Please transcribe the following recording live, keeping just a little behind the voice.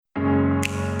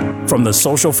From the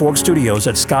Social Fork Studios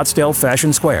at Scottsdale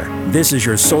Fashion Square, this is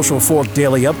your Social Fork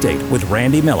Daily Update with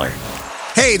Randy Miller.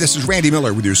 Hey, this is Randy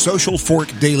Miller with your Social Fork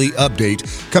Daily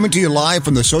Update, coming to you live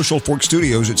from the Social Fork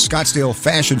Studios at Scottsdale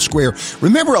Fashion Square.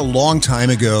 Remember a long time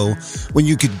ago when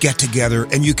you could get together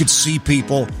and you could see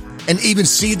people and even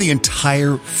see the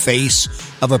entire face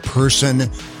of a person,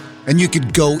 and you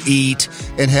could go eat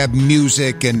and have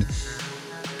music and...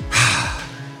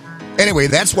 Anyway,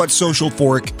 that's what Social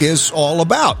Fork is all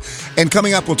about. And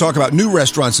coming up, we'll talk about new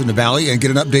restaurants in the Valley and get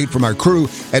an update from our crew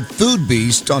at Food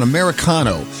Beast on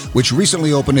Americano, which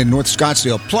recently opened in North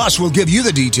Scottsdale. Plus, we'll give you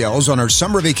the details on our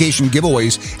summer vacation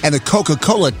giveaways and the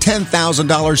Coca-Cola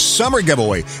 $10,000 summer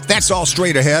giveaway. That's all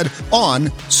straight ahead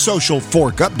on Social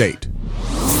Fork Update.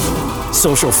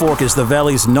 Social Fork is the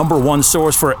Valley's #1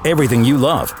 source for everything you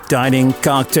love. Dining,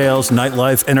 cocktails,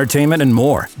 nightlife, entertainment, and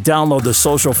more. Download the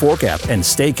Social Fork app and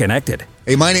stay connected.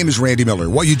 Hey, my name is Randy Miller.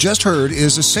 What you just heard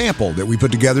is a sample that we put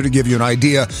together to give you an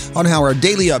idea on how our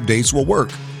daily updates will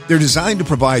work. They're designed to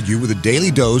provide you with a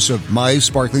daily dose of my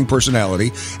sparkling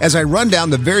personality as I run down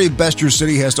the very best your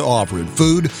city has to offer in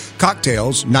food,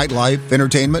 cocktails, nightlife,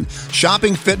 entertainment,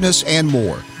 shopping, fitness, and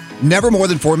more. Never more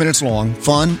than 4 minutes long,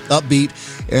 fun, upbeat,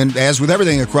 and as with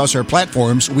everything across our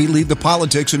platforms, we leave the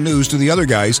politics and news to the other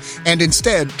guys and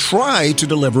instead try to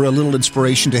deliver a little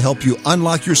inspiration to help you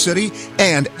unlock your city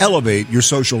and elevate your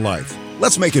social life.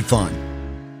 Let's make it fun.